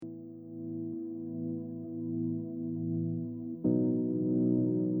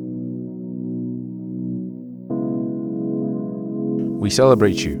We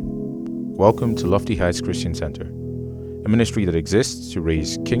celebrate you. Welcome to Lofty Heights Christian Center, a ministry that exists to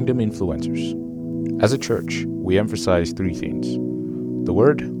raise kingdom influencers. As a church, we emphasize three things: the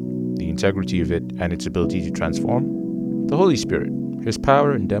Word, the integrity of it and its ability to transform; the Holy Spirit, His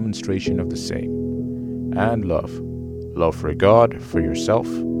power and demonstration of the same; and love. Love for God, for yourself,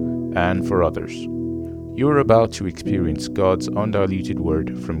 and for others. You are about to experience God's undiluted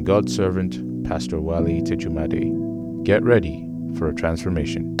word from God's servant, Pastor Wale Tejumade. Get ready for a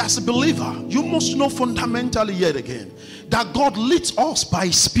transformation. As a believer, you must know fundamentally yet again that God leads us by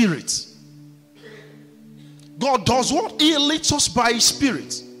His Spirit. God does what? He leads us by His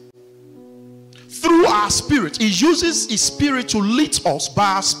Spirit. Through our spirit. He uses His Spirit to lead us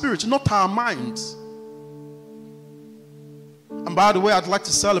by our spirit, not our minds. And by the way, I'd like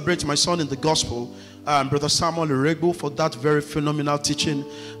to celebrate my son in the gospel, Brother Samuel Iregbo, for that very phenomenal teaching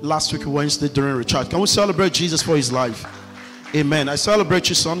last week Wednesday during recharge. Can we celebrate Jesus for his life? Amen. I celebrate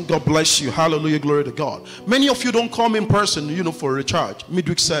you, son. God bless you. Hallelujah. Glory to God. Many of you don't come in person, for a recharge,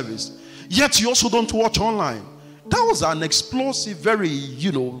 midweek service. Yet you also don't watch online. That was an explosive, very,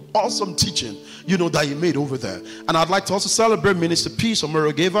 awesome teaching, that you made over there. And I'd like to also celebrate Minister Peace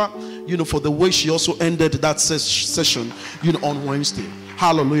Omerogeva, for the way she also ended that session, on Wednesday.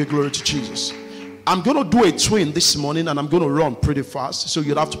 Hallelujah. Glory to Jesus. I'm going to do a twin this morning, and I'm going to run pretty fast, so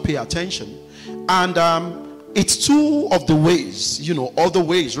you'll have to pay attention. And it's two of the ways, other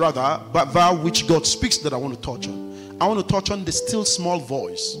ways rather, but via which God speaks that I want to touch on. I want to touch on the still small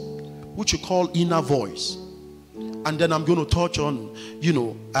voice, which you call inner voice. And then I'm going to touch on,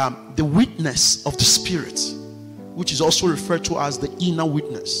 the witness of the Spirit, which is also referred to as the inner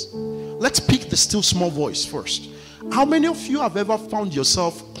witness. Let's pick the still small voice first. How many of you have ever found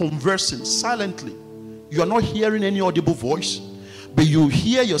yourself conversing silently? You are not hearing any audible voice, but you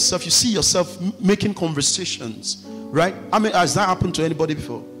hear yourself, you see yourself making conversations, right? Has that happened to anybody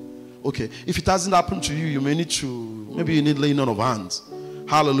before? Okay. If it hasn't happened to you, you may need maybe you need laying on of hands.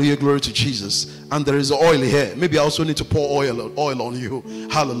 Hallelujah, glory to Jesus. And there is oil here. Maybe I also need to pour oil on you.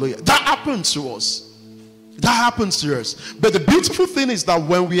 Hallelujah. That happens to us. That happens to us. But the beautiful thing is that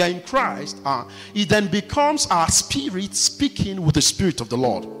when we are in Christ, it then becomes our spirit speaking with the Spirit of the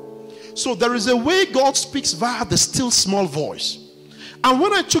Lord. So there is a way God speaks via the still small voice. And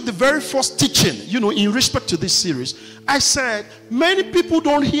when I took the very first teaching, in respect to this series, I said, many people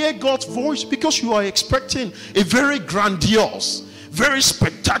don't hear God's voice because you are expecting a very grandiose, very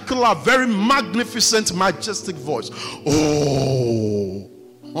spectacular, very magnificent, majestic voice.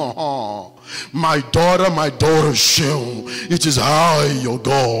 My daughter, Sheol, it is I, your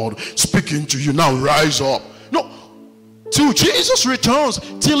God, speaking to you. Now rise up. No, till Jesus returns,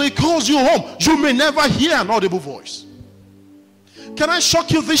 till He calls you home, you may never hear an audible voice. Can I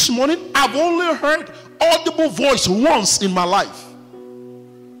shock you this morning? I've only heard audible voice once in my life.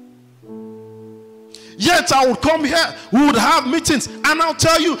 Yet I would come here, we would have meetings, and I'll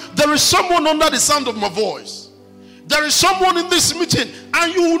tell you, there is someone under the sound of my voice. There is someone in this meeting,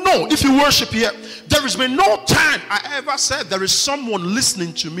 and you will know if you worship here. There has been no time I ever said there is someone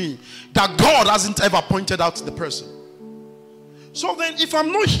listening to me that God hasn't ever pointed out to the person. So then, if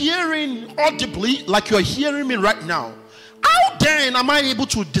I'm not hearing audibly like you're hearing me right now, how then am I able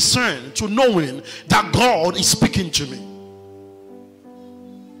to discern, to knowing that God is speaking to me?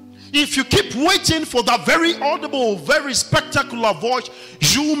 If you keep waiting for that very audible, very spectacular voice,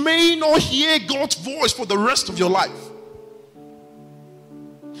 you may not hear God's voice for the rest of your life.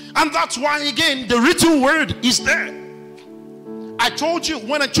 And that's why, again, the written word is there. I told you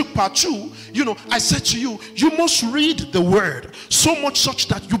when I took part 2, I said to you, you must read the word so much such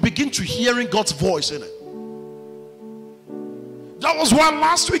that you begin to hearing God's voice in it. That was why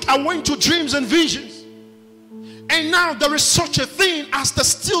last week I went to dreams and visions. And now there is such a thing as the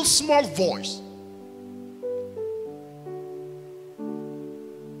still small voice.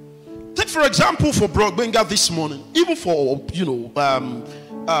 Take for example for Bro Benga this morning, even for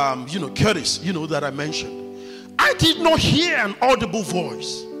Curtis, that I mentioned. I did not hear an audible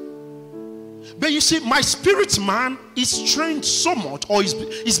voice. But you see, my spirit man is trained so much, or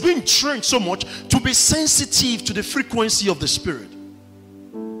is being trained so much to be sensitive to the frequency of the Spirit.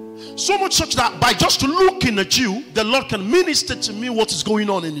 So much such that by just looking at you, the Lord can minister to me what is going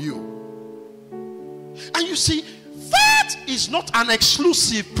on in you. And you see, that is not an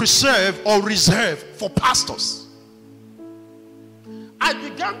exclusive preserve or reserve for pastors. I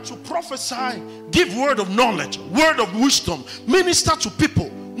began to prophesy, give word of knowledge, word of wisdom, minister to people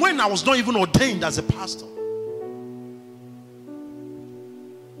when I was not even ordained as a pastor.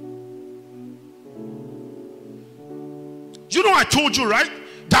 I told you, right?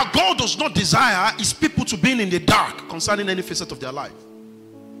 that God does not desire is people to be in the dark concerning any facet of their life.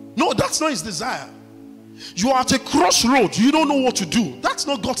 No, that's not his desire. You are at a crossroad, you don't know what to do. That's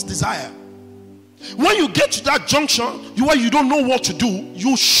not God's desire. When you get to that junction where you don't know what to do,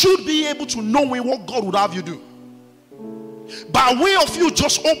 you should be able to know what God would have you do. By way of you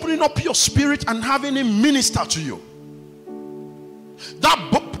just opening up your spirit and having him minister to you. That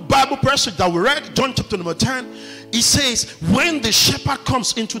Bible passage that we read, John chapter number 10, it says, when the shepherd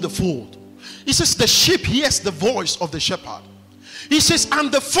comes into the fold, it says the sheep hears the voice of the shepherd. He says,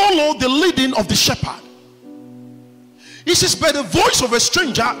 and they follow the leading of the shepherd. He says, by the voice of a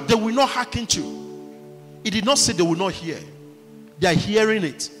stranger, they will not hearken to. He did not say they will not hear. They are hearing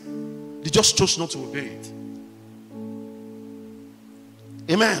it. They just chose not to obey it.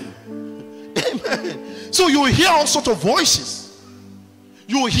 Amen. Amen. So you will hear all sorts of voices.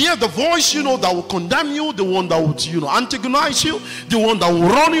 You will hear the voice, that will condemn you, the one that would, antagonize you, the one that will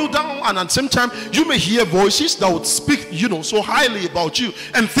run you down, and at the same time, you may hear voices that would speak, so highly about you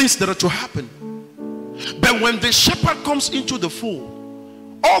and things that are to happen. But when the shepherd comes into the fold,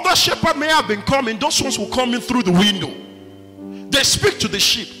 other shepherd may have been coming, those ones will come in through the window. They speak to the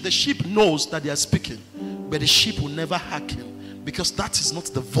sheep. The sheep knows that they are speaking, but the sheep will never hearken because that is not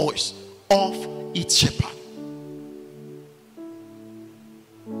the voice of its shepherd.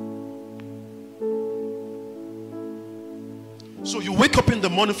 So you wake up in the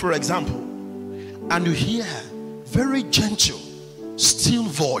morning, for example, and you hear very gentle, still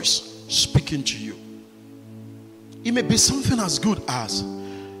voice speaking to you. It may be something as good as,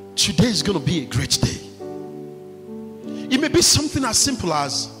 today is going to be a great day. It may be something as simple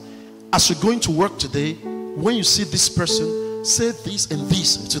as you're going to work today, when you see this person, say this and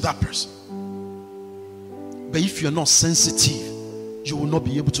this to that person. But if you're not sensitive, you will not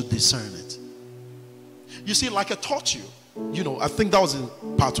be able to discern it. You see, like I taught you, I think that was in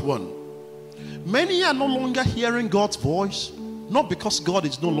part 1. Many are no longer hearing God's voice, not because God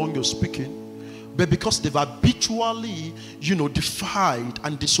is no longer speaking, but because they've habitually, defied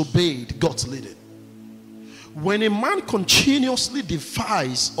and disobeyed God's leading. When a man continuously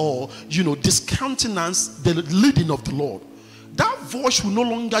defies or, discountenance the leading of the Lord, that voice will no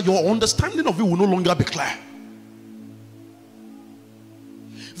longer, your understanding of it will no longer be clear.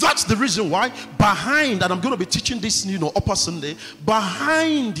 That's the reason why behind, and I'm going to be teaching this, upper Sunday,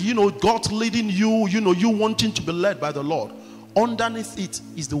 behind, God leading you, you wanting to be led by the Lord, underneath it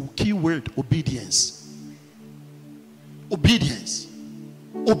is the key word, obedience. Obedience.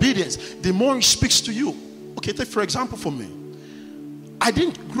 Obedience. The more he speaks to you. Okay, take for example for me. I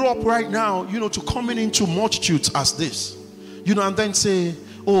didn't grow up right now, to coming into multitudes as this. And then say,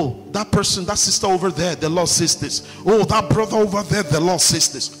 oh, that person, that sister over there, the Lord says this. Oh, that brother over there, the Lord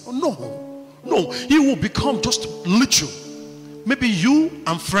says this. Oh, no. He will become just literal. Maybe you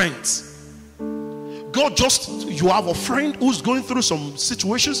and friends. God you have a friend who's going through some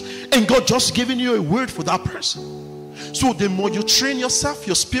situations, and God just giving you a word for that person. So the more you train yourself,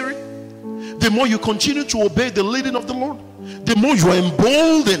 your spirit, the more you continue to obey the leading of the Lord, the more you are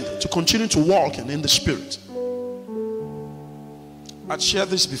emboldened to continue to walk in the spirit. I'd shared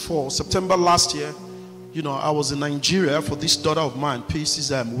this before. September last year, I was in Nigeria for this daughter of mine,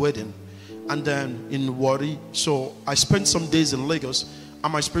 Pacey's wedding, and then in Warri. So I spent some days in Lagos,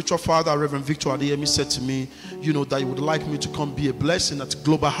 and my spiritual father, Reverend Victor Adeyemi, said to me, that he would like me to come be a blessing at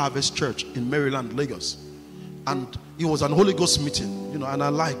Global Harvest Church in Maryland, Lagos. And it was an Holy Ghost meeting, and I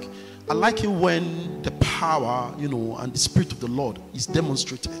like it when the power, and the Spirit of the Lord is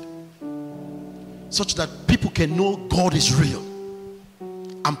demonstrated, such that people can know God is real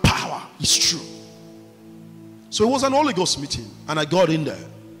and power is true. So it was an Holy Ghost meeting, and I got in there,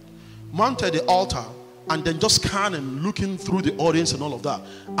 mounted the altar, and then just scanning, looking through the audience and all of that.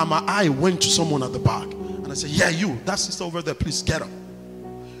 And my eye went to someone at the back, and I said, yeah, you, that sister over there, please get up.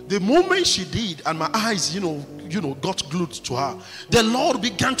 The moment she did, and my eyes, got glued to her, the Lord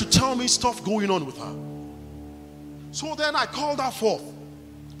began to tell me stuff going on with her. So then I called her forth,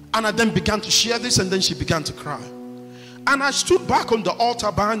 and I then began to share this, and then she began to cry. And I stood back on the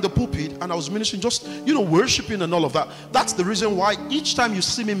altar behind the pulpit, and I was ministering, just, worshiping and all of that. That's the reason why each time you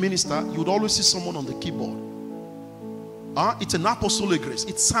see me minister, you would always see someone on the keyboard. It's an apostolic grace.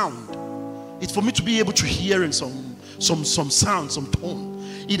 It's sound. It's for me to be able to hear in some sound, some tone.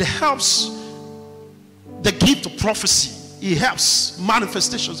 It helps the gift of prophecy. It helps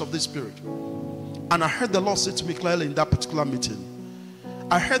manifestations of the Spirit. And I heard the Lord say to me clearly in that particular meeting,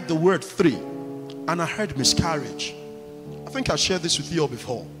 I heard the word 3, and I heard miscarriage. I think I shared this with you all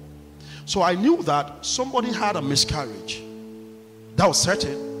before. So I knew that somebody had a miscarriage. That was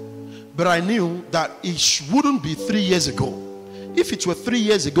certain. But I knew that it wouldn't be 3 years ago. if it were 3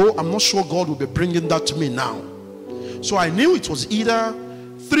 years ago, I'm not sure God will be bringing that to me now. So I knew it was either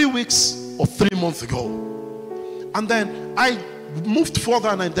 3 weeks or 3 months ago. And then I moved further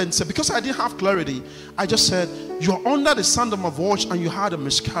and I then said, because I didn't have clarity, I just said, you're under the sound of my voice and you had a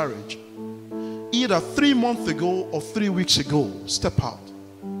miscarriage. Either 3 months ago or 3 weeks ago, step out.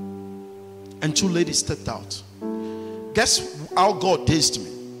 And 2 ladies stepped out. Guess how God dazed me?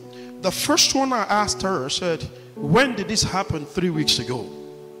 The first one I asked her, I said, when did this happen? 3 weeks ago.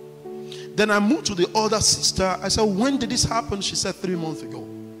 Then I moved to the other sister. I said, when did this happen? She said 3 months ago.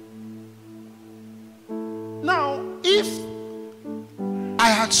 Now, if I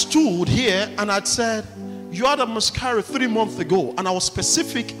had stood here and I'd said, you had a miscarriage 3 months ago, and I was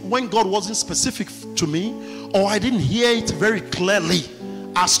specific when God wasn't specific to me, or I didn't hear it very clearly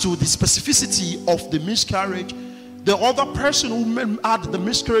as to the specificity of the miscarriage, the other person who had the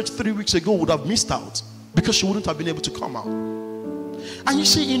miscarriage 3 weeks ago would have missed out because she wouldn't have been able to come out. And you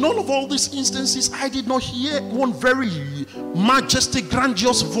see, in all these instances, I did not hear one very majestic,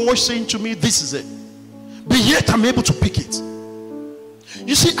 grandiose voice saying to me, this is it. But yet I'm able to pick it.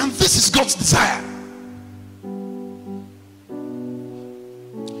 You see, and this is God's desire.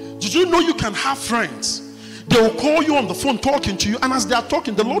 Did you know you can have friends? They will call you on the phone talking to you, and as they are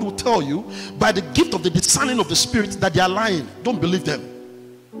talking, the Lord will tell you by the gift of the discerning of the Spirit that they are lying. Don't believe them.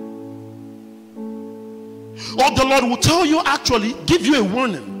 Or the Lord will tell you, actually give you a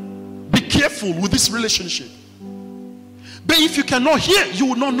warning. Be careful with this relationship. But if you cannot hear, you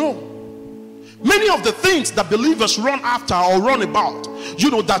will not know. Many of the things that believers run after or run about,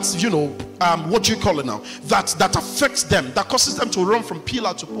 that's what you call it now, that affects them, that causes them to run from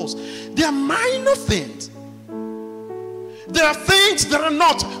pillar to post. They are minor things. There are things that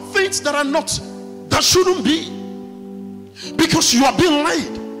shouldn't be, because you are being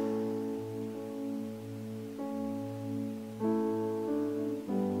led.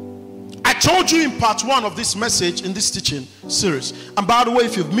 I told you in part 1 of this message in this teaching series, and by the way,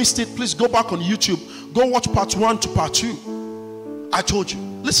 if you've missed it, please go back on YouTube, go watch part 1 to part 2. I told you,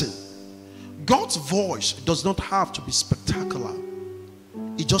 listen, God's voice does not have to be spectacular,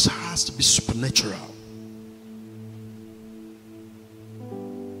 it just has to be supernatural.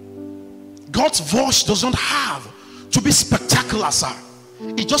 God's voice doesn't have to be spectacular, sir.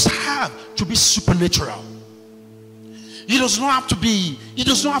 It just has to be supernatural. It does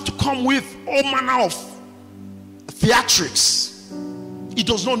not have to come with all manner of theatrics. It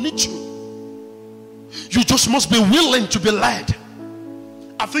does not need to. You just must be willing to be led.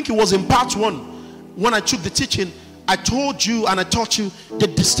 I think it was in part 1 when I took the teaching, I told you and I taught you the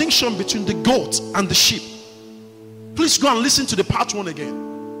distinction between the goat and the sheep. Please go and listen to the part 1 again.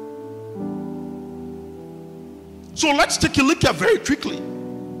 So let's take a look at very quickly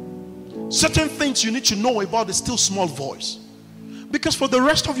certain things you need to know about the still small voice, because for the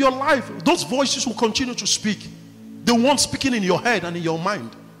rest of your life those voices will continue to speak, the one speaking in your head and in your mind.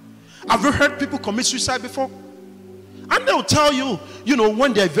 Have you heard people commit suicide before? And they'll tell you,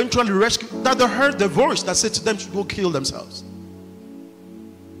 when they eventually rescue, that they heard the voice that said to them to go kill themselves.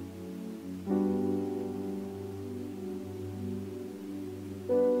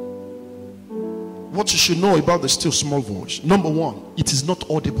 What you should know about the still small voice: number 1, it is not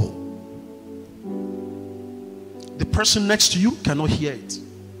audible. The person next to you cannot hear it.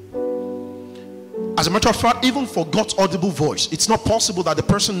 As a matter of fact, even for God's audible voice, it's not possible that the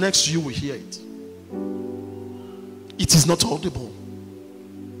person next to you will hear it. It is not audible.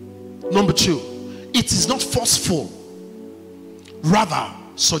 Number 2, it is not forceful, rather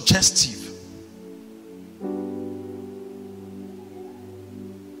suggestive.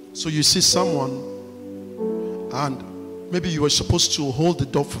 So you see someone, and maybe you were supposed to hold the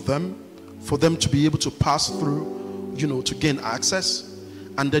door for them to be able to pass through, to gain access,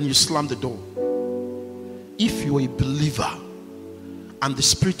 and then you slam the door. If you're a believer and the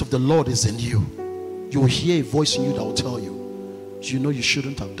Spirit of the Lord is in you, you will hear a voice in you that will tell you, you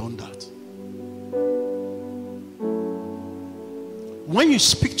shouldn't have done that. When you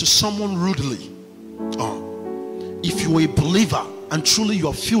speak to someone rudely, if you're a believer and truly you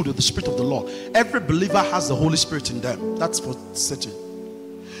are filled with the Spirit of the Lord, every believer has the Holy Spirit in them. That's for certain.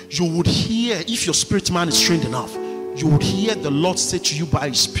 You would hear, if your spirit man is trained enough, you would hear the Lord say to you by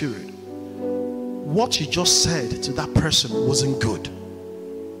His Spirit, what you just said to that person wasn't good.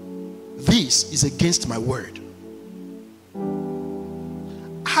 This is against my word.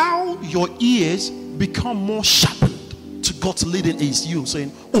 How your ears become more sharpened to God's leading is you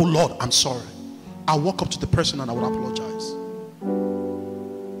saying, oh Lord, I'm sorry. I'll walk up to the person and I will apologize.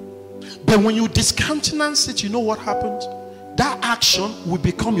 But when you discountenance it, you know what happens? That action will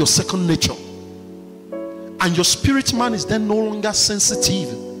become your second nature. And your spirit man is then no longer sensitive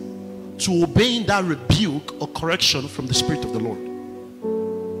to obeying that rebuke or correction from the Spirit of the Lord.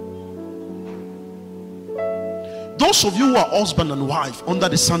 Those of you who are husband and wife under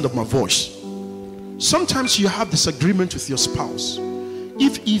the sound of my voice, sometimes you have disagreement with your spouse.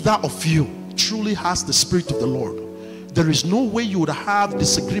 If either of you truly has the Spirit of the Lord, there is no way you would have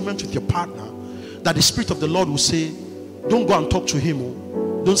disagreement with your partner that the Spirit of the Lord will say, don't go and talk to him,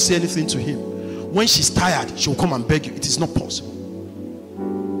 or don't say anything to him. When she's tired, she'll come and beg you. It is not possible.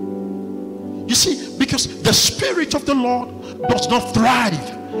 You see, because the Spirit of the Lord does not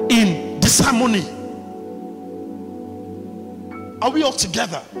thrive in disharmony. Are we all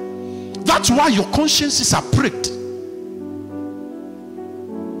together? That's why your consciences are pricked.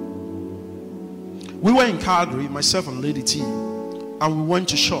 We were in Calgary, myself and Lady T, and we went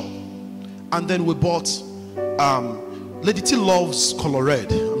to shop, and then we bought Lady T loves color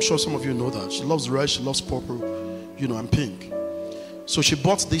red. I'm sure some of you know that. She loves red, she loves purple, and pink. So she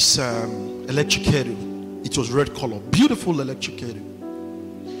bought this electric kettle. It was red color, beautiful electric kettle.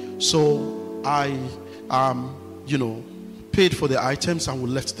 So I paid for the items and we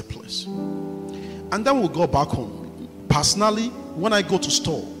left the place. And then we'll go back home. Personally, when I go to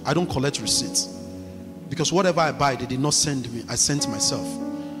store, I don't collect receipts, because whatever I buy, they did not send me. I sent myself.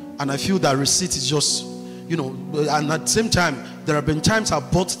 And I feel that receipt is just, and at the same time, there have been times I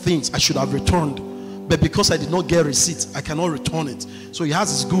bought things I should have returned, but because I did not get receipts, I cannot return it. So he has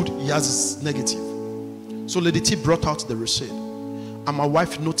his good, he has his negative. So Lady T brought out the receipt, and my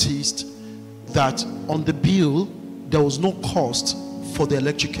wife noticed that on the bill there was no cost for the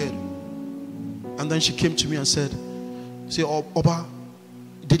electric kettle. And then she came to me and said, Oba,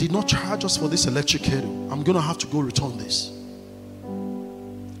 they did not charge us for this electric kettle. I'm going to have to go return this.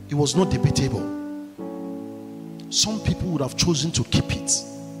 It was not debatable. Some people would have chosen to keep it.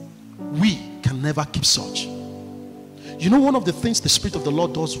 We can never keep such. You know, one of the things the Spirit of the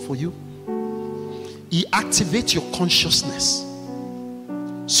Lord does for you, He activates your consciousness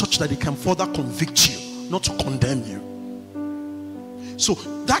such that He can further convict you, not to condemn you. So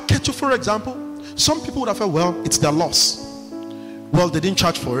that kettle, for example, some people would have felt, well, it's their loss. Well, they didn't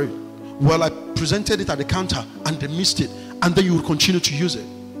charge for it. Well, I presented it at the counter and they missed it, and then you will continue to use it.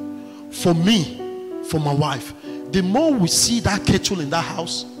 For me, for my wife, the more we see that kettle in that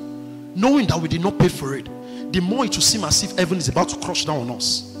house, knowing that we did not pay for it, the more it will seem as if heaven is about to crush down on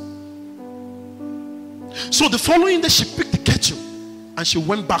us. So the following day, she picked the kettle and she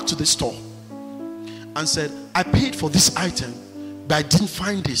went back to the store and said, I paid for this item, but I didn't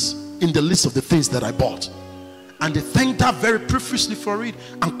find this in the list of the things that I bought. And they thanked her very profusely for it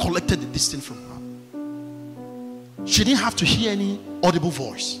and collected the distance from her. She didn't have to hear any audible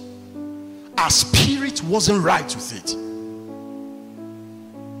voice. Her spirit wasn't right with it.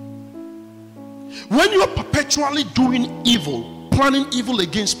 When you are perpetually doing evil, planning evil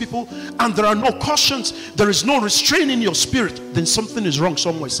against people, and there are no cautions, there is no restraining your spirit, then something is wrong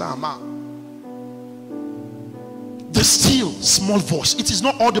somewhere. The still small voice, it is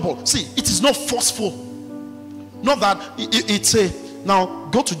not audible. See, it is not forceful. Not that it's a, now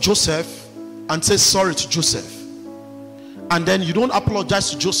go to Joseph and say sorry to Joseph, and then you don't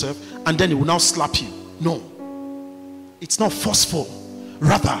apologize to Joseph, and then he will now slap you. No, it's not forceful,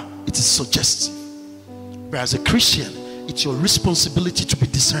 rather it is suggestive. But as a Christian, it's your responsibility to be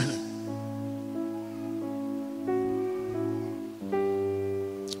discerning.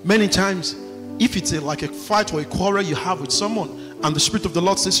 Many times, if it's like a fight or a quarrel you have with someone, and the Spirit of the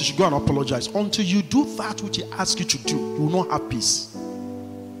Lord says you should go and apologize, until you do that which He asks you to do, you will not have peace.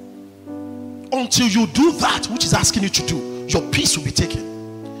 Until you do that which He's asking you to do, your peace will be taken.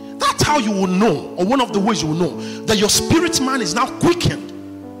 That's how you will know, or one of the ways you will know, that your spirit man is now quickened.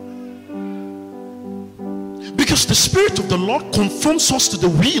 Because the Spirit of the Lord confronts us to the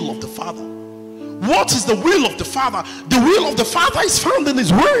will of the Father. What is the will of the Father? The will of the Father is found in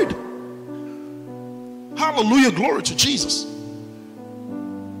His Word. Hallelujah, glory to Jesus.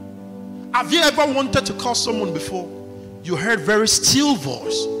 Have you ever wanted to call someone before? You heard very still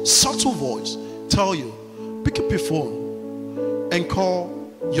voice, subtle voice tell you, pick up your phone and call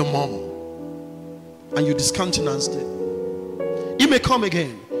your mom, and you discountenanced it. It may come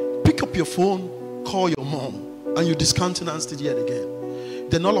again. Pick up your phone, call your mom, and you discountenanced it yet again.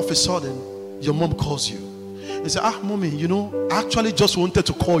 Then all of a sudden, your mom calls you. You say, mommy, I actually just wanted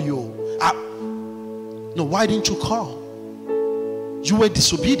to call you. No, why didn't you call? You were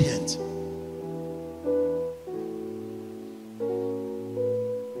disobedient.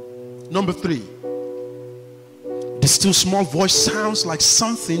 Number 3, the still small voice sounds like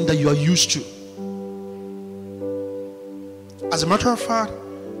something that you are used to. As a matter of fact,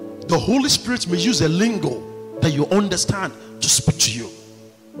 the Holy Spirit may use a lingo that you understand to speak to you.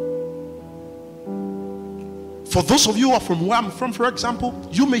 For those of you who are from where I'm from, for example,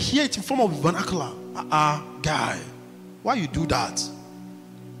 you may hear it in form of vernacular. Guy, why you do that?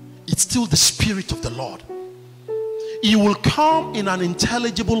 It's still the Spirit of the Lord. It will come in an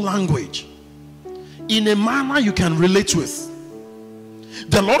intelligible language, in a manner you can relate with.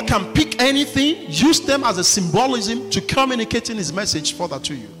 The Lord can pick anything, use them as a symbolism to communicating his message further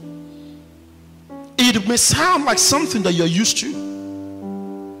to you. It may sound like something that you're used to.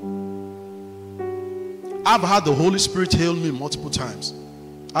 I've had the Holy Spirit hail me multiple times.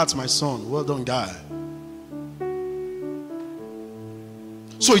 That's my son. Well done, guy.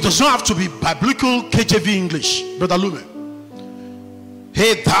 So it does not have to be biblical KJV English, Brother Lume.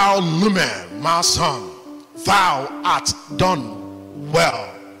 Hey, thou Lume, my son, thou art done well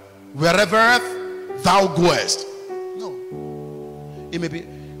wherever thou goest. No. It may be,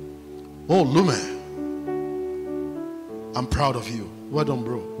 oh, Lume, I'm proud of you. Well done,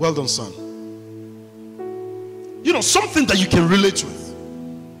 bro. Well done, son. You know, something that you can relate with.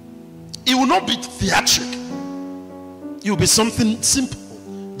 It will not be theatric. It will be something simple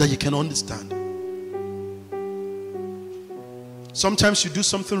that you can understand. Sometimes you do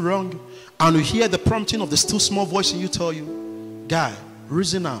something wrong and you hear the prompting of the still small voice in you tell you, guy,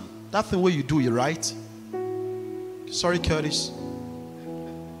 reason am, that thing where you do, you right? Sorry, Curtis.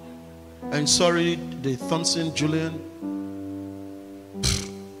 And sorry, the Thompson, Julian.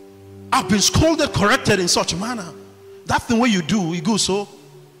 I've been scolded, corrected in such a manner. That thing where you do, you go so.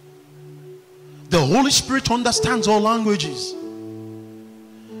 The Holy Spirit understands all languages.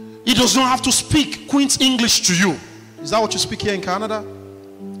 He does not have to speak Queen's English to you. Is that what you speak here in Canada?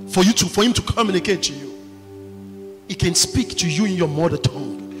 For him to communicate to you. He can speak to you in your mother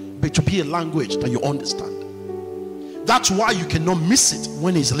tongue, but to be a language that you understand. That's why you cannot miss it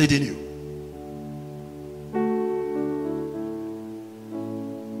when he's leading you.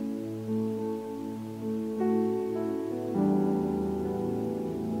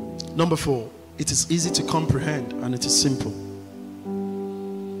 Number 4, it is easy to comprehend and it is simple.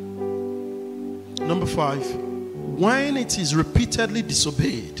 Number 5, when it is repeatedly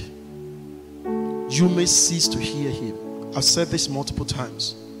disobeyed, you may cease to hear him. I've said this multiple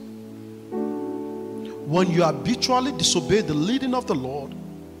times. When you habitually disobey the leading of the Lord,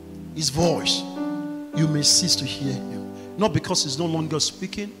 his voice, you may cease to hear him. Not because he's no longer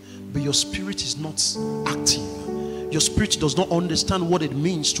speaking, but your spirit is not active. Your spirit does not understand what it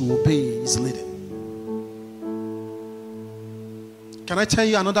means to obey his leading. Can I tell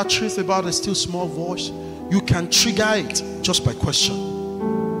you another truth about a still small voice? You can trigger it just by question.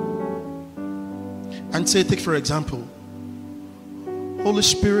 And say, take for example, Holy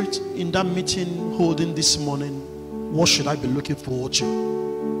Spirit, in that meeting holding this morning, what should I be looking forward to?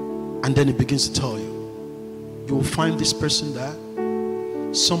 And then it begins to tell you. You will find this person there.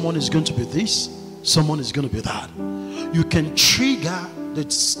 Someone is going to be this. Someone is going to be that. You can trigger the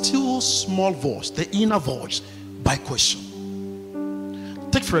still small voice, the inner voice, by question.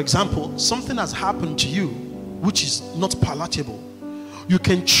 Take for example, something has happened to you which is not palatable. You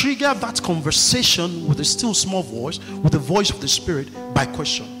can trigger that conversation with a still small voice, with the voice of the Spirit, by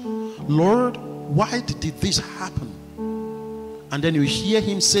question. Lord, why did this happen? And then you hear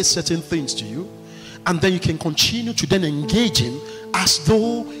him say certain things to you, and then you can continue to then engage him as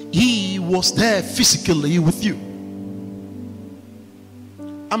though he was there physically with you.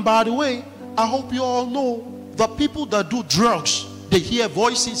 And by the way, I hope you all know that people that do drugs, they hear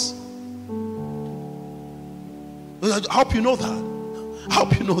voices. I hope you know that. I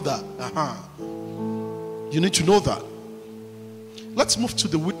hope you know that. You need to know that. Let's move to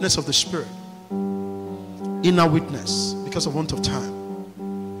the witness of the Spirit. Inner witness, because of want of time.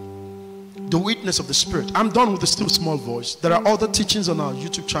 The witness of the Spirit. I'm done with the still small voice. There are other teachings on our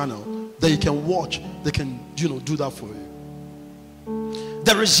YouTube channel that you can watch. They can, do that for you.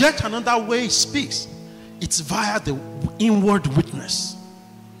 There is yet another way he speaks. It's via the inward witness.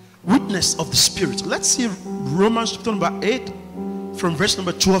 Witness of the Spirit. Let's see Romans chapter number 8 from verse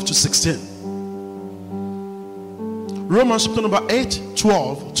number 12 to 16. Romans chapter number 8,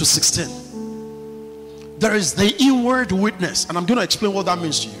 12 to 16. There is the inward witness, and I'm going to explain what that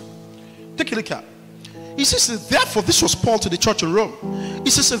means to you. Take a look at. He says, therefore, this was Paul to the church in Rome.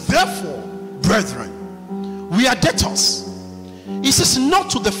 He says, therefore, brethren, we are debtors. He says, not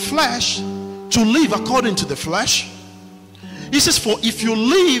to the flesh, to live according to the flesh. He says, for if you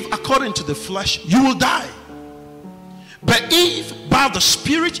live according to the flesh, you will die. But if by the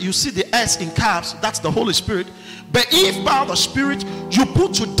Spirit, you see the S in caps, that's the Holy Spirit. But if by the Spirit you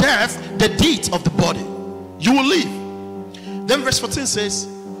put to death the deeds of the body, you will live. Then verse 14 says,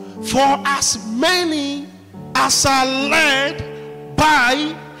 for as many as are led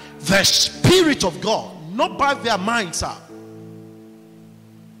by the Spirit of God, not by their minds, sir.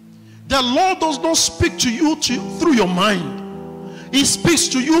 The Lord does not speak to you through your mind. He speaks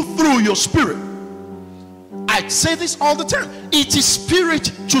to you through your spirit. I say this all the time. It is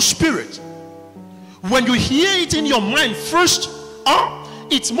spirit to spirit. When you hear it in your mind first,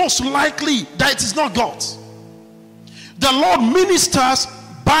 it's most likely that it is not God. The Lord ministers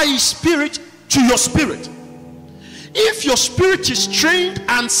by His Spirit to your spirit. If your spirit is trained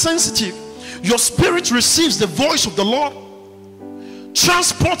and sensitive, your spirit receives the voice of the Lord,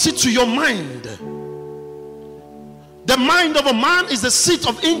 transports it to your mind. The mind of a man is the seat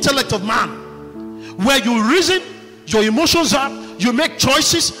of intellect of man, where you reason, your emotions are, you make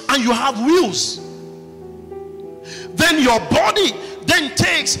choices, and you have wills. Then your body then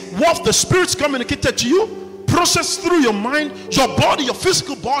takes what the Spirit's communicated to you, process through your mind. Your body, your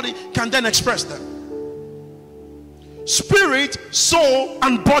physical body, can then express them. Spirit, soul,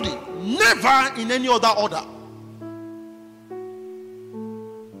 and body, never in any other order.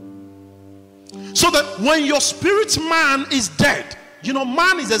 So that when your spirit man is dead, you know,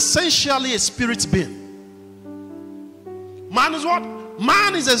 man is essentially a spirit being. Man is what?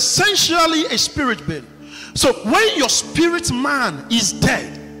 Man is essentially a spirit being. So when your spirit man is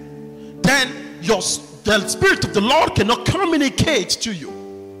dead, then the Spirit of the Lord cannot communicate to you.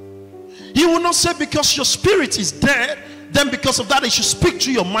 He will not say because your spirit is dead, then because of that it should speak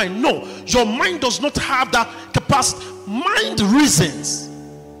to your mind. No, your mind does not have that capacity. Mind reasons.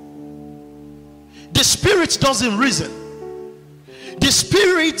 The spirit doesn't reason. The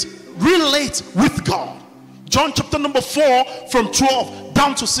spirit relates with God. John chapter number 4 from 12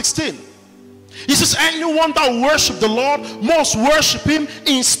 down to 16. He says, anyone that worship the Lord must worship Him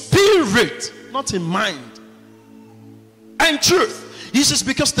in spirit, not in mind, and truth. He says,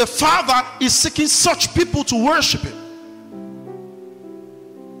 because the Father is seeking such people to worship Him.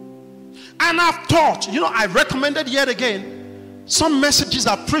 And I've taught, I recommended yet again some messages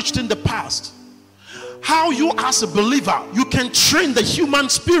I've preached in the past. How you as a believer, you can train the human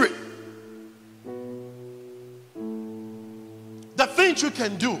spirit. The things you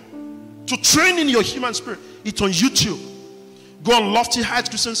can do to train in your human spirit, it's on YouTube. Go on Lofty Heights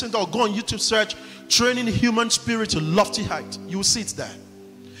Christian Center or go on YouTube, search Training Human Spirit to Lofty Heights. You will see it there.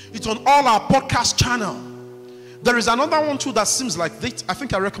 It's on all our podcast channel. There is another one too that seems like this. I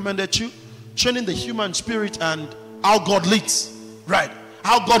think I recommended you. Training the Human Spirit and How God Leads. Right.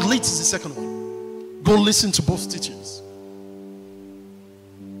 How God Leads is the second one. Go listen to both teachings.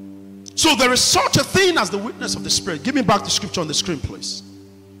 So there is such a thing as the witness of the Spirit. Give me back the scripture on the screen, please.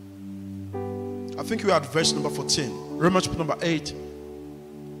 I think we are at verse number 14. Romans chapter number 8.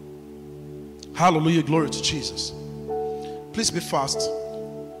 Hallelujah, glory to Jesus. Please be fast.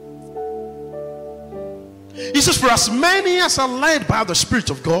 He says, for as many as are led by the Spirit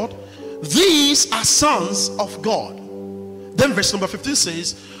of God, these are sons of God. Then verse number 15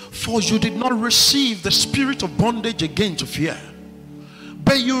 says, for you did not receive the spirit of bondage again to fear,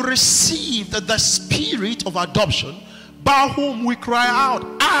 but you received the spirit of adoption, by whom we cry out,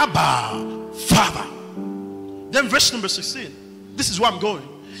 Abba, Father. Then verse number 16. This is where I'm going.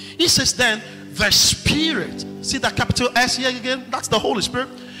 He says then, the Spirit. See that capital S here again? That's the Holy Spirit.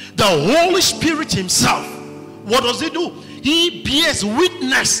 The Holy Spirit Himself. What does He do? He bears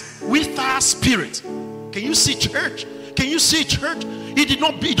witness with our spirit. Can you see, church? Can you see, church?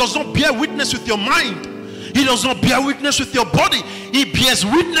 He does not bear witness with your mind. He does not bear witness with your body. He bears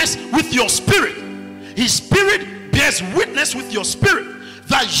witness with your spirit. His spirit bears witness with your spirit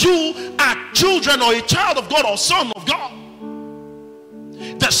that you are children or a child of God or son of God.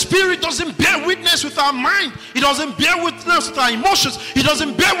 The Spirit doesn't bear witness with our mind. He doesn't bear witness with our emotions. He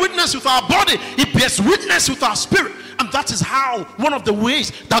doesn't bear witness with our body. He bears witness with our spirit. And that is how, one of the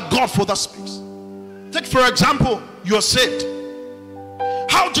ways that God further speaks. Take for example, you are saved.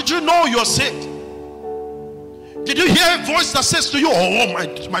 How did you know you are saved? Did you hear a voice that says to you,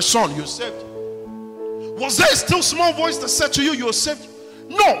 oh my son, you're saved? Was there a still small voice that said to you, you are saved?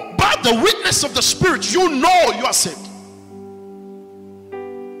 No, by the witness of the Spirit, you know you are saved.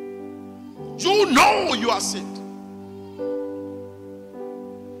 You know you are saved.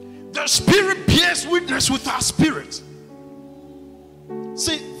 The Spirit bears witness with our spirit.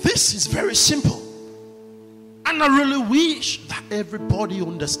 See, this is very simple. And I really wish that everybody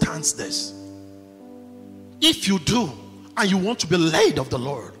understands this. If you do, and you want to be led of the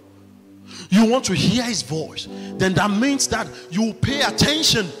Lord, you want to hear His voice, then that means that you will pay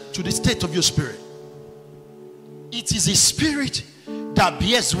attention to the state of your spirit. It is His Spirit that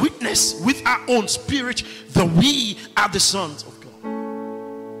bears witness with our own spirit that we are the sons of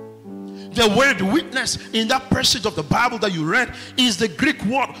God. The word witness in that passage of the Bible that you read is the Greek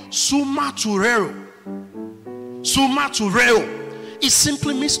word sumatureo. Sumatureo. It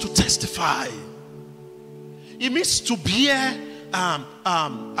simply means to testify. It means to bear. I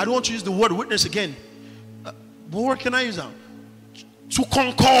don't want to use the word witness again. But what can I use now? To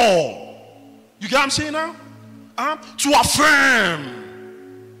concur. You get what I'm saying now? To affirm.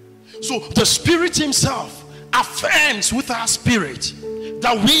 So the Spirit Himself affirms with our spirit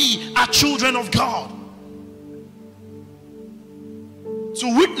that we are children of God.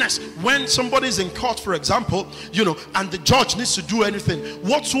 To witness when somebody is in court, for example, and the judge needs to do anything,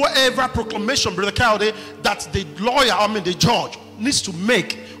 whatsoever proclamation, Brother Kaude, that the lawyer, the judge needs to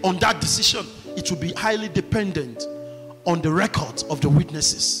make on that decision, it will be highly dependent on the records of the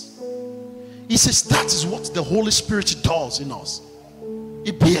witnesses. He says that is what the Holy Spirit does in us.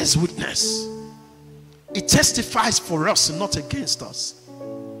 It bears witness. It testifies for us and not against us.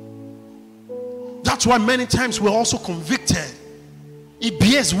 That's why many times we're also convicted. It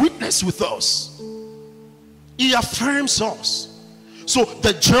bears witness with us. It affirms us. So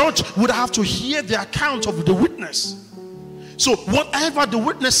the judge would have to hear the account of the witness. So whatever the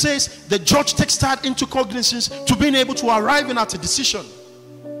witness says, the judge takes that into cognizance to being able to arrive at a decision.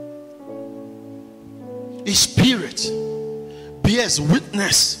 His spirit bears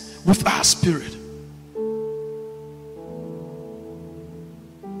witness with our spirit.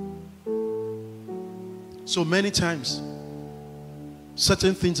 So many times,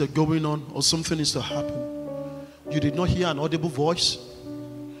 certain things are going on or something is to happen. You did not hear an audible voice.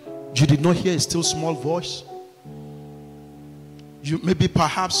 You did not hear a still small voice. You maybe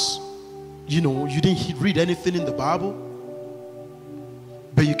perhaps, you didn't read anything in the Bible.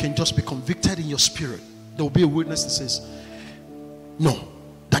 But you can just be convicted in your spirit. There will be a witness that says, no,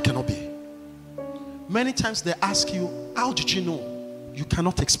 that cannot be. Many times they ask you, how did you know? You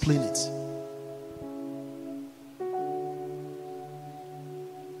cannot explain it.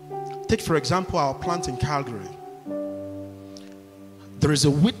 Take for example our plant in Calgary. There is a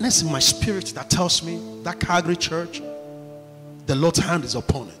witness in my spirit that tells me that Calgary church, the Lord's hand is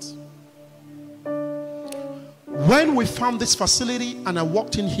upon it. When we found this facility and I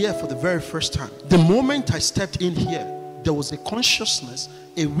walked in here for the very first time, the moment I stepped in here, there was a consciousness,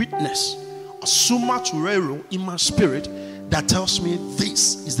 a witness, a summa turero in my spirit that tells me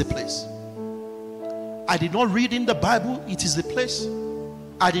this is the place. I did not read in the Bible, it is the place.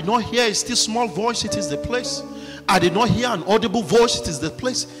 I did not hear a still small voice, it is the place. I did not hear an audible voice, it is the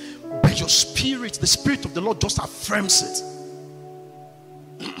place. But your spirit, the Spirit of the Lord just affirms it.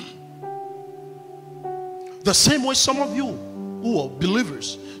 The same way some of you who are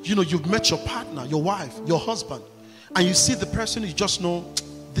believers, you've met your partner, your wife, your husband, and you see the person, you just know,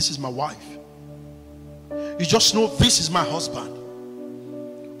 this is my wife. You just know, this is my husband.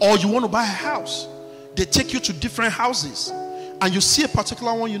 Or you want to buy a house. They take you to different houses. And you see a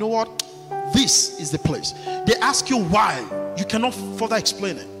particular one, you know what? This is the place. They ask you why. You cannot further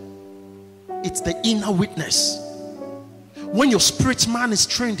explain it. It's the inner witness. When your spirit man is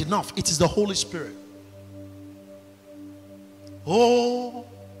trained enough, it is the Holy Spirit. Oh,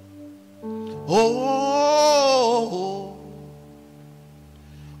 oh, oh,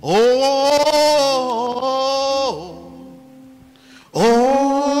 oh, oh,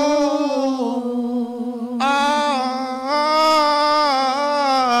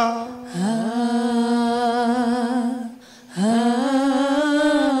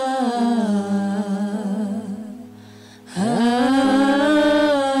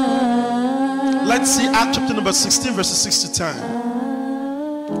 Let's see Acts chapter number 16 verses 6 to 10.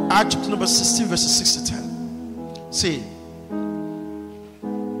 Acts chapter number 16 verses 6 to 10. See,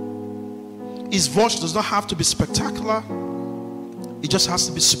 his voice does not have to be spectacular. It just has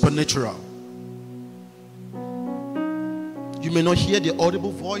to be supernatural. You may not hear the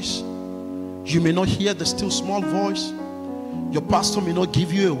audible voice. You may not hear the still small voice. Your pastor may not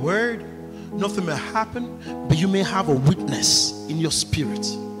give you a word. Nothing may happen, but you may have a witness in your spirit.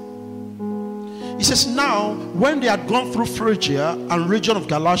 He says, now, when they had gone through Phrygia and region of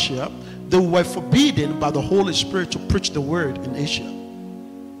Galatia, they were forbidden by the Holy Spirit to preach the word in Asia.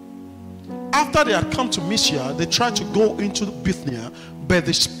 After they had come to Mysia, they tried to go into Bithynia, but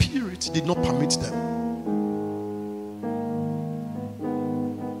the Spirit did not permit them.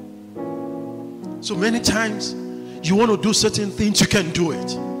 So many times, you want to do certain things, you can't do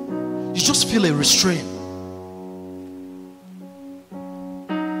it. You just feel a restraint.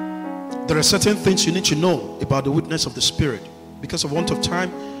 There are certain things you need to know about the witness of the Spirit. Because of want of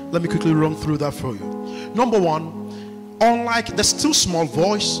time, let me quickly run through that for you. Number one, unlike the still small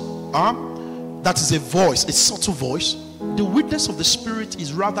voice, that is a voice, a subtle voice. the witness of the Spirit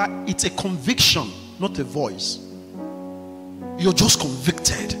is rather, it's a conviction, not a voice. You're just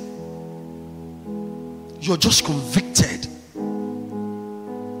convicted. You're just convicted.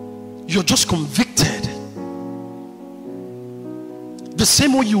 You're just convicted. The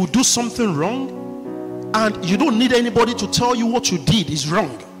same way you will do something wrong and you don't need anybody to tell you what you did is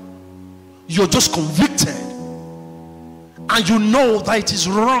wrong. You're just convicted. And you know that it is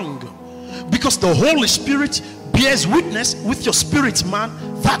wrong. Because the Holy Spirit bears witness with your spirit, man,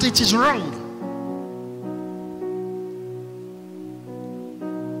 that it is wrong.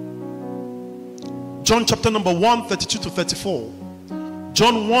 John chapter number 1, 32 to 34.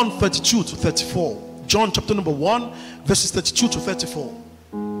 John 1, 32 to 34. John chapter number 1, verses 32 to 34.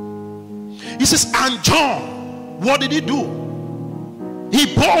 He says, and John, what did he do?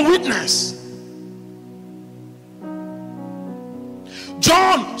 He bore witness.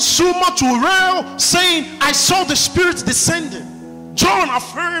 John so much rail, saying, I saw the Spirit descending. John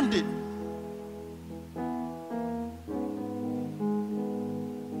affirmed it.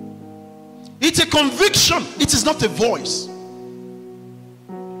 It's a conviction. It is not a voice.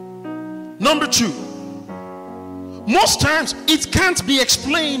 Number 2, most times it can't be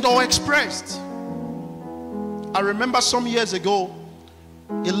explained or expressed. I remember some years ago,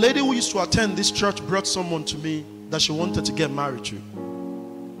 a lady who used to attend this church brought someone to me that she wanted to get married to.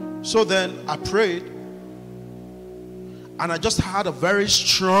 So then I prayed, and I just had a very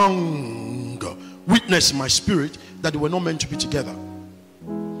strong witness in my spirit that they were not meant to be together.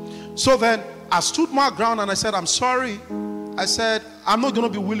 So then I stood my ground and I said, I'm sorry. I said, I'm not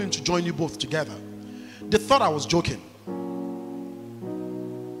going to be willing to join you both together. They thought I was joking.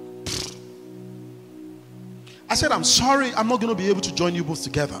 I said, I'm sorry, I'm not going to be able to join you both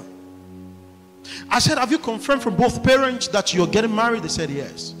together. I said, have you confirmed from both parents that you're getting married? They said,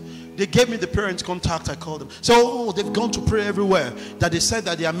 yes. They gave me the parents' contact. I called them. So, they've gone to pray everywhere. That they said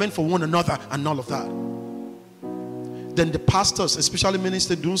that they are meant for one another and all of that. Then the pastors, especially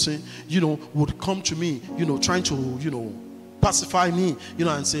Minister Dunsin, would come to me, trying to, pacify me,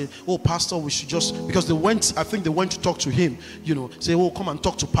 and say, oh, Pastor, we should just, because I think they went to talk to him, say, oh, come and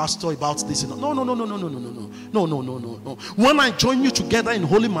talk to Pastor about this. No. When I join you together in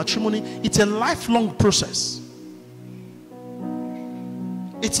holy matrimony, it's a lifelong process.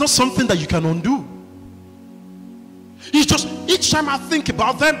 It's not something that you can undo. It's just, each time I think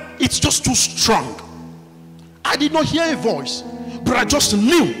about them, it's just too strong. I did not hear a voice, but I just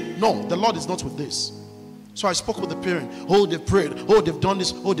knew, no, the Lord is not with this. So I spoke with the parent. Oh, they've prayed. Oh, they've done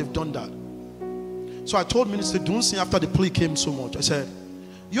this. Oh, they've done that. So I told Minister Dunsin after the plea came so much, I said,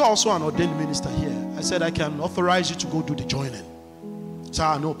 you're also an ordained minister here. I said, I can authorize you to go do the joining. He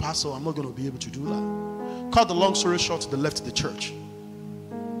said, no, Pastor, I'm not going to be able to do that. Cut the long story short, they left the church.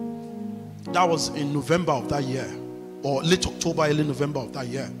 That was in November of that year, or late October, early November of that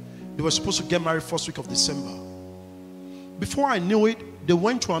year. They were supposed to get married first week of December. Before I knew it, they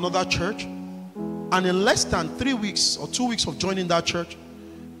went to another church, and in less than 3 weeks or 2 weeks of joining that church,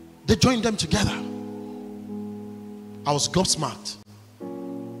 they joined them together. I was gobsmacked.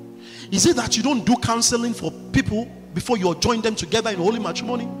 Is it that you don't do counseling for people before you join them together in holy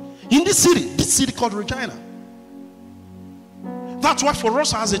matrimony? In this city called Regina. That's why for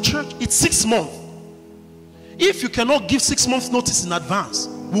us as a church, it's 6 months. If you cannot give 6 months notice in advance,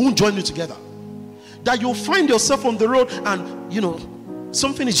 we won't join you together. That you'll find yourself on the road and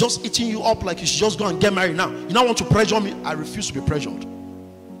something is just eating you up like you should just go and get married now. You now want to pressure me. I refuse to be pressured.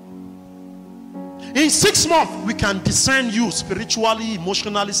 In 6 months, we can discern you spiritually,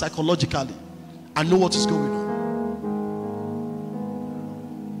 emotionally, psychologically, and know what is going on.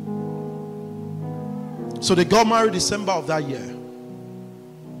 So they got married December of that year.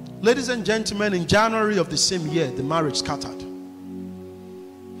 Ladies and gentlemen, in January of the same year, the marriage scattered.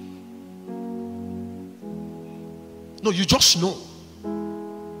 No, you just know.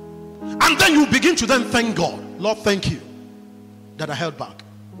 And then you begin to then thank God. Lord, thank you that I held back.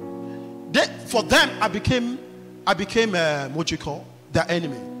 For them, I became their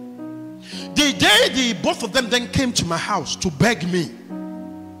enemy. The day both of them then came to my house to beg me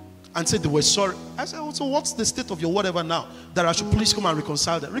and said they were sorry. I said, so what's the state of your whatever now? That I should please come and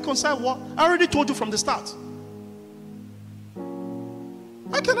reconcile them. Reconcile what? I already told you from the start.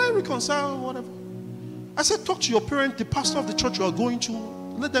 How can I reconcile whatever? I said, talk to your parent, the pastor of the church you are going to.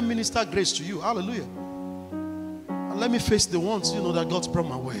 Let them minister grace to you. Hallelujah. And let me face the ones, that God's brought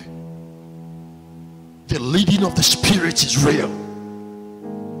my way. The leading of the Spirit is real.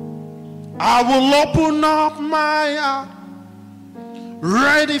 I will open up my heart,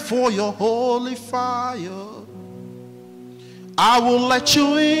 ready for your holy fire. I will let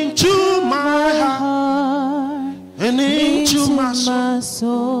you into my heart and into my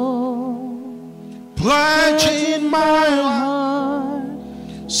soul, pledging my heart,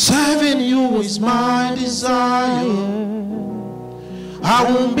 serving you is my desire. I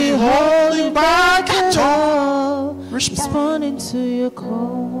won't be holding back at all, responding to your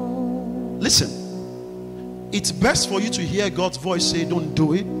call. Listen, it's best for you to hear God's voice say don't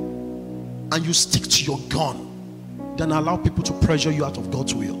do it, and you stick to your gun, than allow people to pressure you out of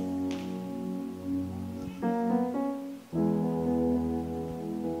God's will.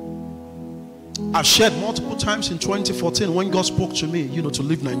 I've shared multiple times in 2014 when God spoke to me, to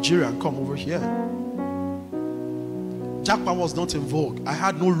leave Nigeria and come over here. Japa was not in vogue. I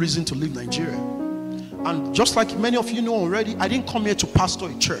had no reason to leave Nigeria. And just like many of you know already, I didn't come here to pastor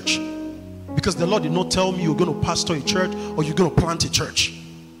a church, because the Lord did not tell me you're going to pastor a church or you're going to plant a church.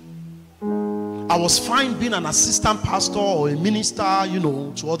 I was fine being an assistant pastor or a minister,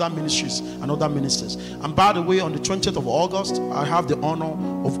 to other ministries and other ministers. And by the way, on the 20th of August, I have the honor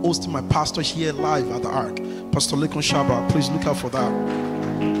of hosting my pastor here live at the Ark, Pastor Lekon Shaba. Please look out for that.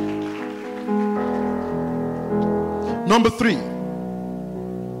 Number 3,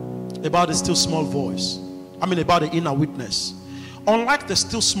 about the still small voice. About the inner witness. Unlike the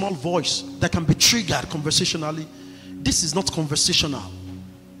still small voice that can be triggered conversationally, this is not conversational.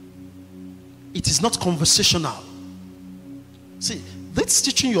 It is not conversational. See, this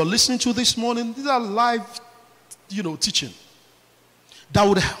teaching you're listening to this morning, these are live, teaching that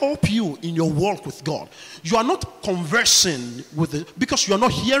would help you in your walk with God. You are not conversing with it because you are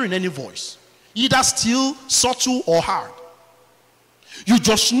not hearing any voice, either still, subtle, or hard. You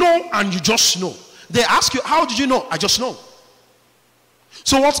just know, and you just know. They ask you, how did you know? I just know.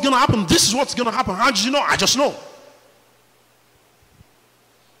 So what's going to happen? This is what's going to happen. How did you know? I just know.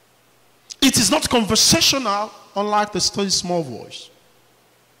 It is not conversational, unlike the still small voice.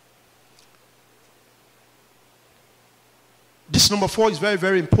 This number 4 is very,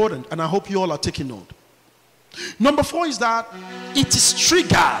 very important, and I hope you all are taking note. Number 4 is that it is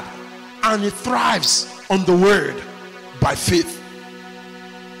triggered and it thrives on the word by faith.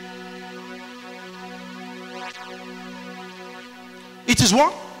 It is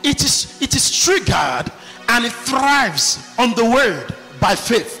what? It is triggered and it thrives on the word by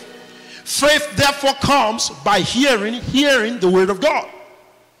faith. Faith therefore comes by hearing the word of God.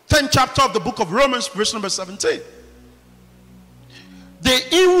 10th chapter of the book of Romans, verse number 17.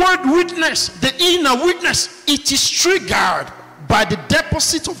 The inward witness, the inner witness, it is triggered by the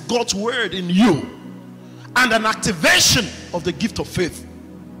deposit of God's word in you and an activation of the gift of faith.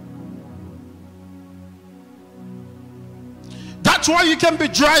 That's why you can be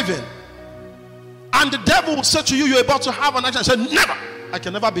driving and the devil will say to you, you're about to have an accident. I say, never. I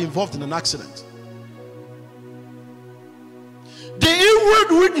can never be involved in an accident. The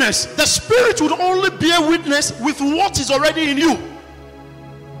inward witness, the spirit would only bear witness with what is already in you.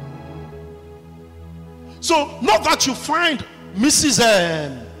 So, not that you find Mrs.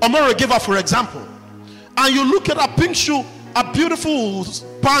 Omoregeva, for example, and you look at her pink shoe, a beautiful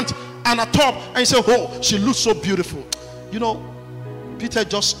pant, and a top, and you say, oh, she looks so beautiful. Peter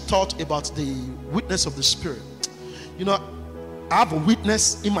just thought about the witness of the spirit. I have a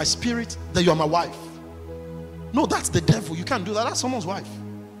witness in my spirit that you are my wife. No, that's the devil. You can't do that. That's someone's wife.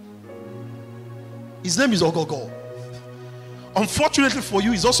 His name is Ogogo. Unfortunately for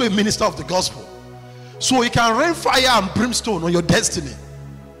you, he's also a minister of the gospel. So he can rain fire and brimstone on your destiny.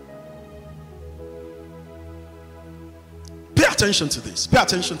 Pay attention to this. Pay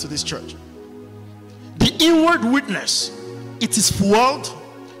attention to this, church. The inward witness, it is fueled,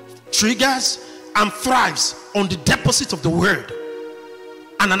 triggers, and thrives on the deposit of the word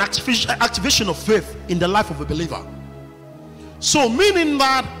and an activation of faith in the life of a believer. So meaning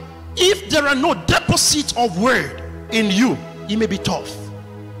that if there are no deposit of word in you, it may be tough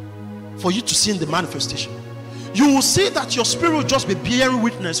for you to see in the manifestation. You will see that your spirit will just be bearing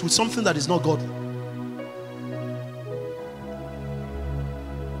witness with something that is not godly.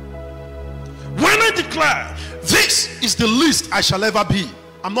 When I declare this is the least I shall ever be,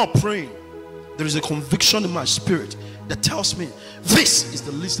 I'm not praying. There is a conviction in my spirit that tells me this is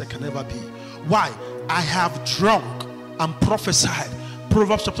the least I can ever be. Why? I have drunk and prophesied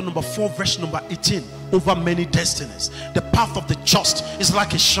Proverbs chapter number 4 verse number 18 over many destinies. The path of the just is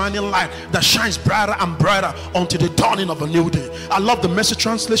like a shining light that shines brighter and brighter until the dawning of a new day. I love the Message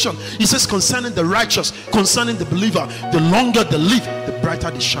translation. It says concerning the righteous, concerning the believer, the longer they live, the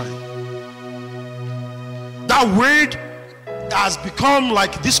brighter they shine. That word has become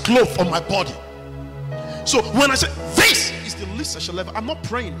like this cloth on my body. So when I say this is the least I shall ever, I'm not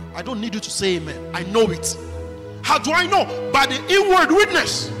praying. I don't need you to say amen. I know it. How do I know? By the inward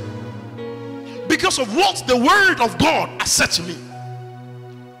witness. because of what the word of God has said to me.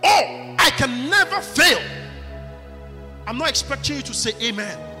 Oh, I can never fail. I'm not expecting you to say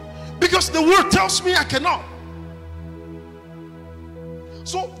amen, because the word tells me I cannot.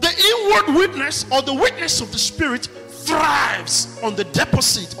 So the inward witness, or the witness of the Spirit, thrives on the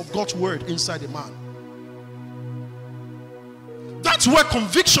deposit of God's word inside a man. That's where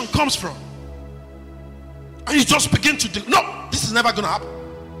conviction comes from. And you just begin to do, no, this is never going to happen.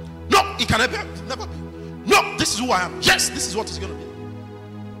 No, it can never be. No, this is who I am. Yes, this is what it's going to be.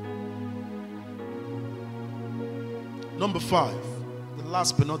 Number 5, the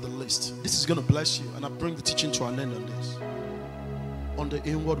last but not the least. This is going to bless you, and I bring the teaching to an end on this. On the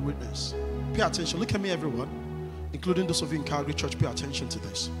inward witness. Pay attention. Look at me, everyone, including those of you in Calgary Church. Pay attention to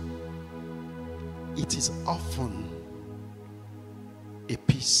this. It is often a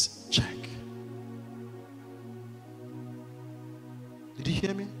peace check. Did you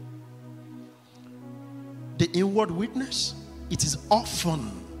hear me? The inward witness, it is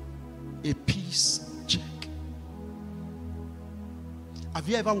often a peace check. Have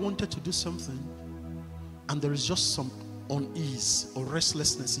you ever wanted to do something and there is just some unease or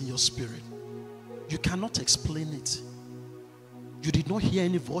restlessness in your spirit? You cannot explain it. You did not hear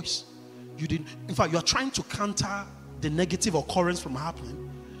any voice. In fact, you are trying to counter the negative occurrence from happening,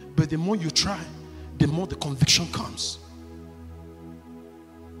 but the more you try, the more the conviction comes.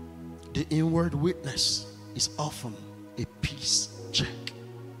 The inward witness is often a peace check.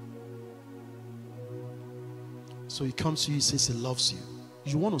 So he comes to you, he says he loves you.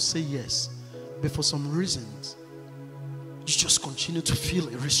 You want to say yes, but for some reasons, you just continue to feel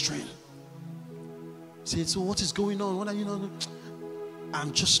a restraint. Say, so what is going on? What are you doing?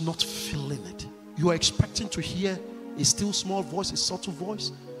 I'm just not feeling it. You are expecting to hear a still small voice, a subtle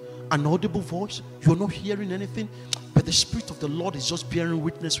voice, an audible voice. You're not hearing anything, but the Spirit of the Lord is just bearing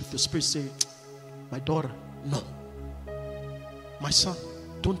witness with your spirit, saying, my daughter, no. My son,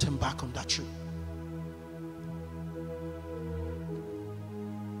 don't embark on that trip.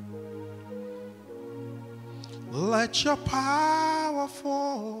 Let your power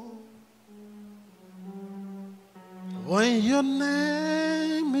fall when your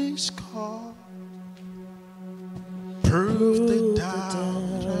name is called. Prove the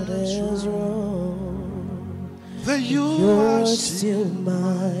doubters wrong, that you are still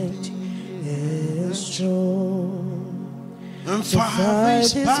mighty and strong, and fight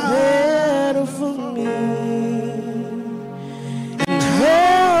is better for me, and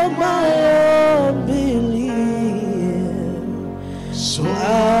help my unbelief, so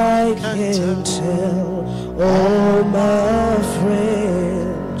I can tell all my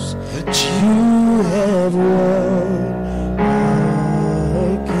friends that you have won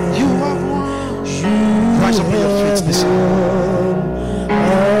again. You have won. You rise up on your feet this morning.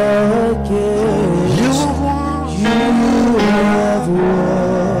 You have won. You have won.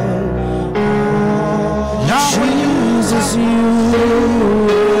 Jesus, you have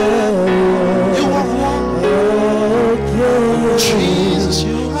won. Jesus,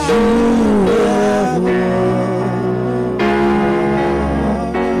 you have won.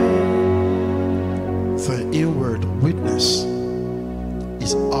 The inward witness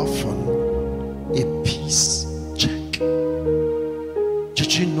is often a peace check.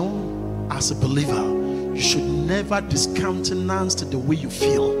 Did you know, as a believer, you should never discountenance the way you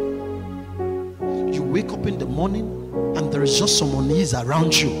feel. You wake up in the morning and there is just some unease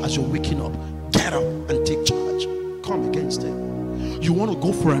around you as you're waking up. Get up and take charge. Come against it. You want to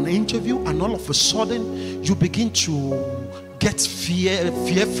go for an interview and all of a sudden you begin to get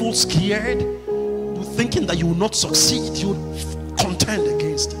fearful, scared, thinking that you will not succeed. You contend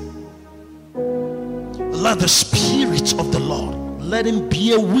against it. Let the Spirit of the Lord, let him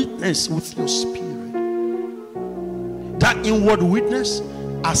be a witness with your spirit. That inward witness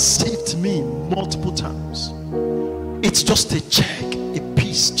has saved me multiple times. It's just a check, a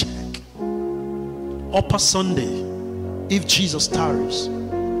peace check. Upper Sunday, if Jesus tarries,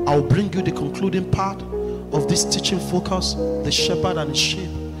 I'll bring you the concluding part of this teaching focus, the shepherd and his sheep.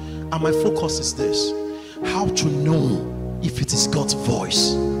 And my focus is this: how to know if it is God's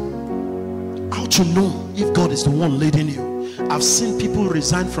voice. How to know if God is the one leading you. I've seen people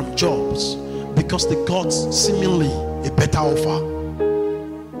resign from jobs because they got seemingly a better offer.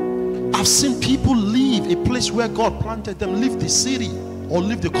 I've seen people leave a place where God planted them, leave the city or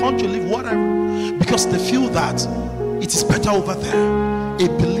leave the country, leave whatever, because they feel that it is better over there. A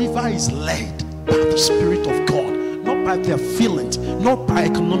believer is led by the Spirit of God, not by their feelings, not by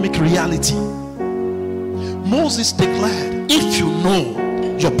economic reality. Moses declared, if you know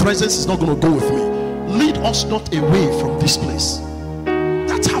your presence is not going to go with me, lead us not away from this place.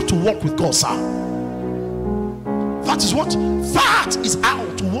 That's how to walk with God, sir. That is what? That is how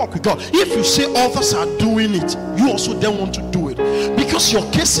to walk with God. If you say others are doing it, you also then want to do it. Because your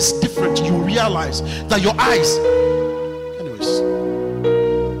case is different, you realize that your eyes. Anyways,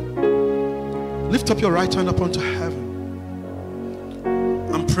 lift up your right hand up unto heaven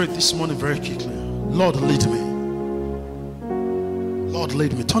and pray this morning very quickly. Lord, lead me. Lord,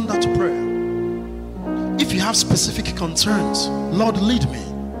 lead me. Turn that to prayer. If you have specific concerns, Lord, lead me.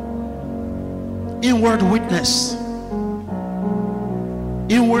 Inward witness,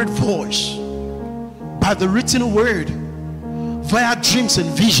 inward voice, by the written word, via dreams and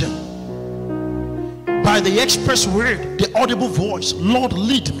vision, by the express word, the audible voice. Lord,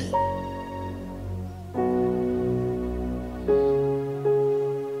 lead me.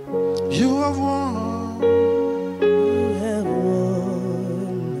 You have won.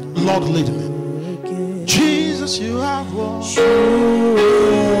 Lord, lead me. Jesus, you have won.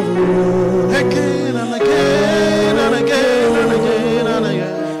 Again and again and again and again and again.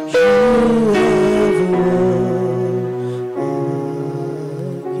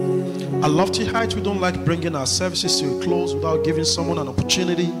 At Lofty Heights, we don't like bringing our services to a close without giving someone an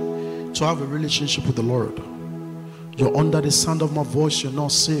opportunity to have a relationship with the Lord. You're under the sound of my voice, you're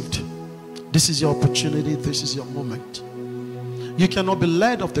not saved. This is your opportunity, this is your moment. You cannot be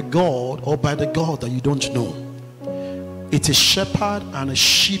led of the God or by the God that you don't know. It's a shepherd and a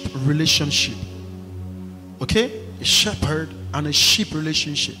sheep relationship. Okay? A shepherd and a sheep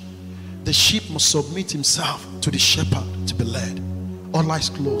relationship. The sheep must submit himself to the shepherd to be led. All eyes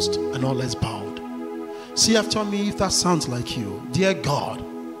closed and all eyes bowed. See after me if that sounds like you. Dear God,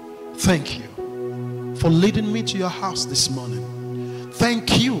 thank you for leading me to your house this morning.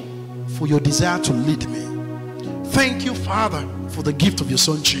 Thank you for your desire to lead me. Thank you, Father, for the gift of your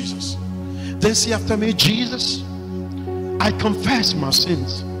Son Jesus. Then say after me, Jesus, I confess my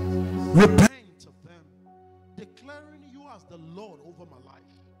sins, repent of them, declaring you as the Lord over my life.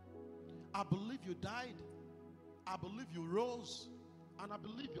 I believe you died, I believe you rose, and I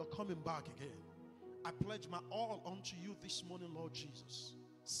believe you're coming back again. I pledge my all unto you this morning, Lord Jesus.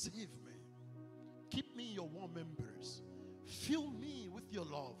 Save me. Keep me in your warm embrace. Fill me with your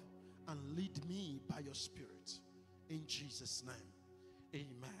love and lead me by your Spirit. In Jesus' name,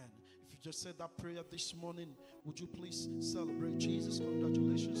 amen. If you just said that prayer this morning, would you please celebrate Jesus?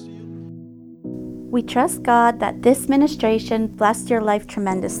 Congratulations to you. We trust God that this ministration blessed your life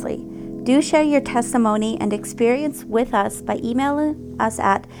tremendously. Do share your testimony and experience with us by emailing us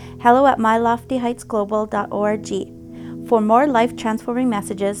at hello@myloftyheightsglobal.org. For more life-transforming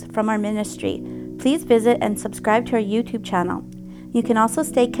messages from our ministry, please visit and subscribe to our YouTube channel. You can also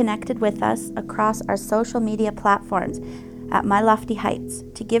stay connected with us across our social media platforms at My Lofty Heights.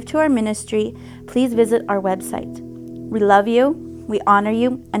 To give to our ministry, please visit our website. We love you, we honor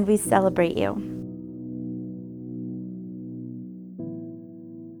you, and we celebrate you.